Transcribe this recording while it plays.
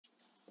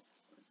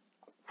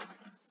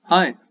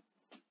Hi,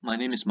 my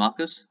name is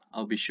Marcus.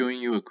 I'll be showing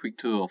you a quick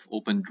tour of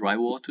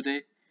OpenDryWall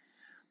today.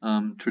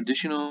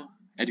 Traditional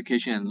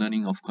education and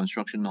learning of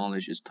construction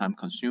knowledge is time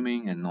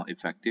consuming and not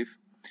effective.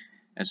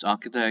 As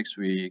architects,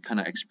 we kind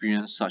of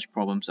experience such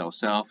problems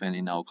ourselves and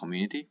in our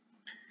community.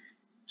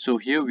 So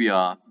here we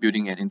are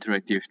building an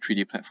interactive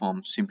 3D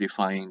platform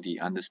simplifying the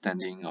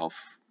understanding of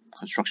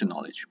construction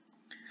knowledge.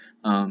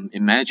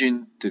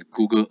 Imagine the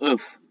Google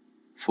Earth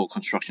for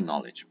construction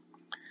knowledge.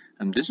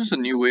 This is a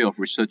new way of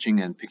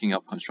researching and picking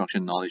up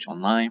construction knowledge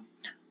online.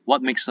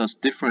 What makes us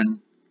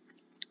different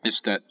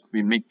is that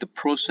we make the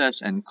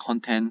process and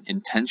content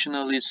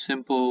intentionally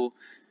simple,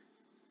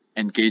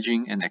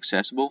 engaging, and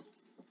accessible.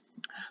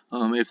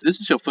 If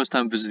this is your first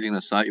time visiting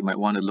the site, you might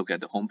want to look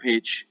at the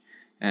homepage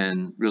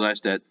and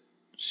realize that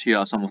here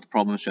are some of the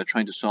problems you're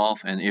trying to solve,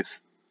 and if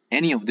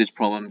any of these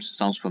problems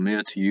sounds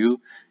familiar to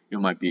you, you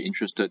might be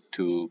interested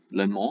to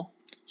learn more.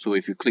 So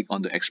if you click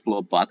on the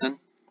Explore button,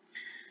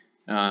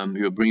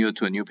 it will bring you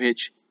to a new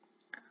page.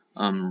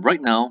 Right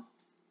now,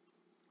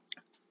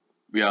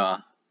 we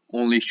are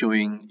only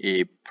showing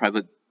a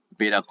private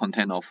beta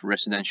content of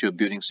residential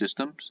building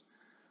systems.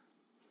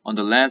 On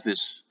the left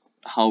is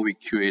how we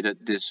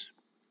created this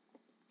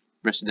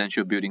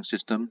residential building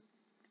system.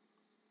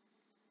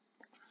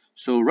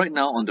 So right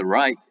now on the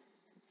right,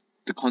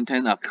 the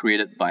content are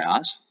created by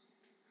us,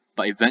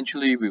 but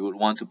eventually we would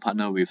want to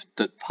partner with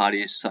third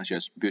parties such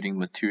as building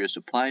material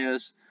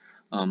suppliers,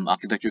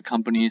 architecture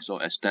companies,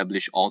 or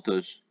established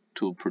authors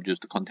to produce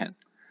the content.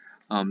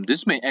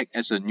 This may act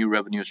as a new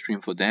revenue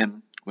stream for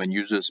them when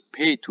users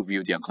pay to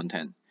view their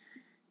content.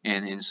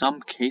 And in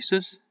some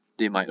cases,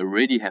 they might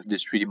already have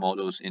these 3D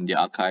models in their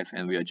archive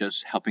and we are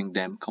just helping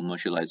them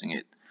commercializing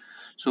it.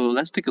 So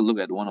let's take a look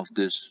at one of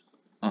this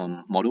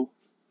model.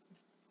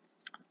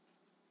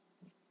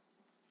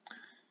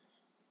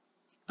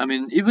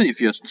 Even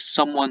if you're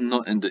someone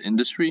not in the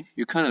industry,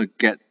 you kind of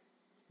get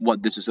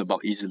what this is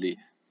about easily.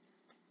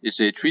 It's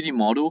a 3D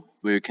model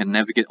where you can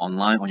navigate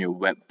online on your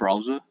web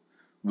browser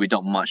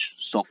without much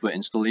software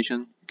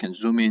installation. You can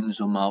zoom in,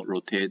 zoom out,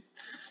 rotate.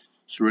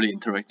 It's really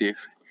interactive.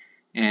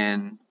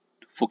 And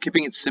for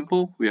keeping it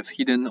simple, we have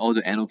hidden all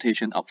the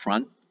annotation up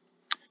front.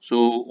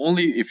 So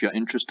only if you're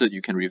interested,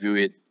 you can review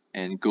it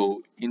and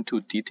go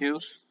into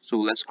details. So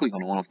let's click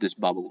on one of this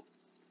bubble.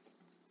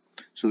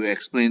 So we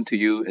explain to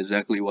you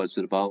exactly what it's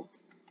about.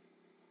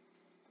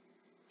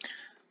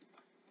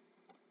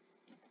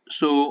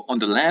 So on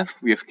the left,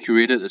 we have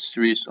curated a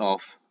series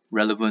of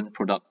relevant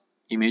product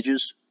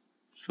images.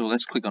 So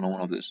let's click on one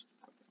of this.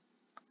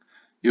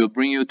 It will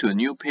bring you to a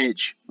new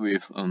page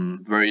with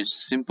very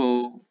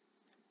simple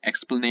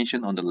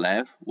explanation on the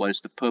left. What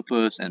is the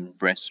purpose and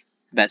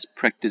best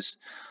practice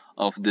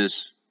of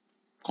this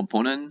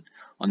component?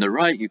 On the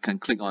right, you can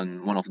click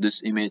on one of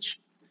this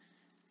image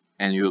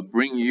and it will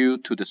bring you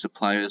to the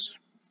suppliers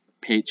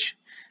page.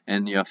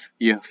 And if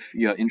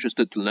you're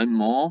interested to learn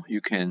more, you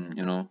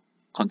can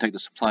contact the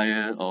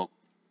supplier or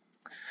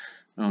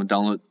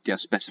download their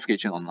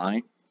specification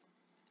online.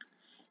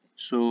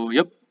 So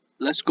yep,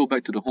 let's go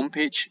back to the home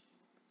page.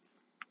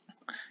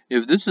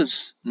 If this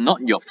is not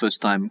your first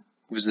time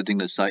visiting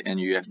the site and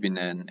you have been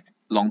a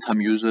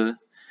long-time user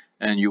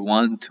and you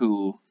want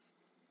to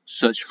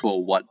search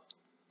for what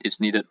is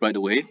needed right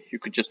away, you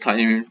could just type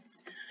in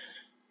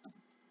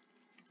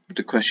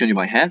the question you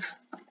might have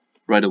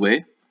right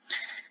away,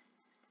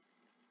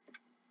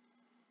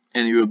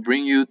 and it will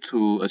bring you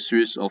to a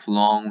series of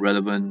long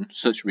relevant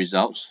search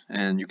results,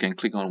 and you can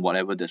click on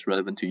whatever that's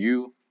relevant to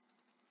you.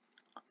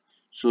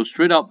 So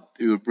straight up,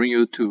 it will bring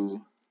you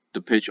to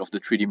the page of the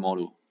 3D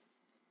model.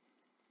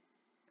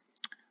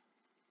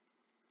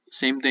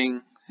 Same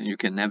thing, and you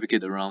can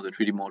navigate around the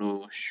 3D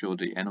model, show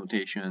the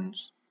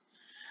annotations.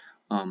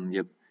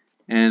 Yep.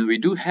 And we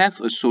do have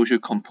a social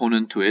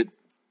component to it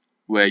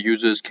where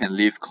users can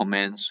leave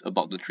comments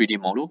about the 3D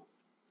model.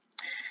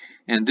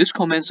 And these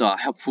comments are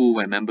helpful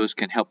when members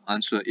can help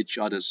answer each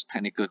other's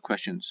technical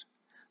questions.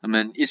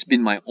 It's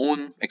been my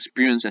own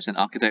experience as an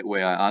architect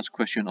where I asked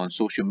questions on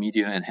social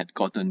media and had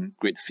gotten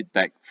great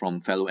feedback from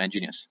fellow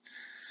engineers.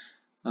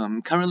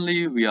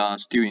 Currently, we are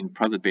still in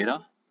private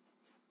beta.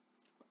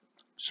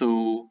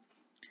 So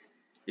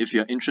if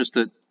you're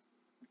interested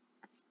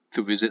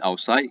to visit our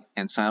site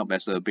and sign up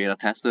as a beta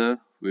tester,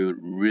 we would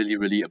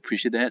really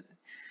appreciate that.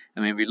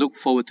 We look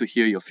forward to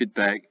hear your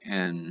feedback,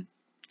 and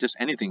just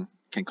anything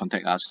can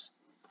contact us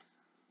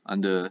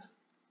under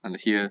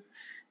here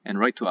and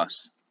write to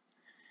us.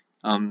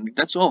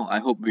 That's all. I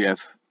hope we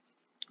have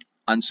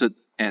answered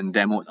and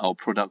demoed our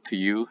product to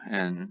you,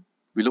 and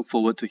we look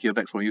forward to hear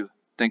back from you.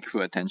 Thank you for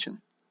your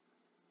attention.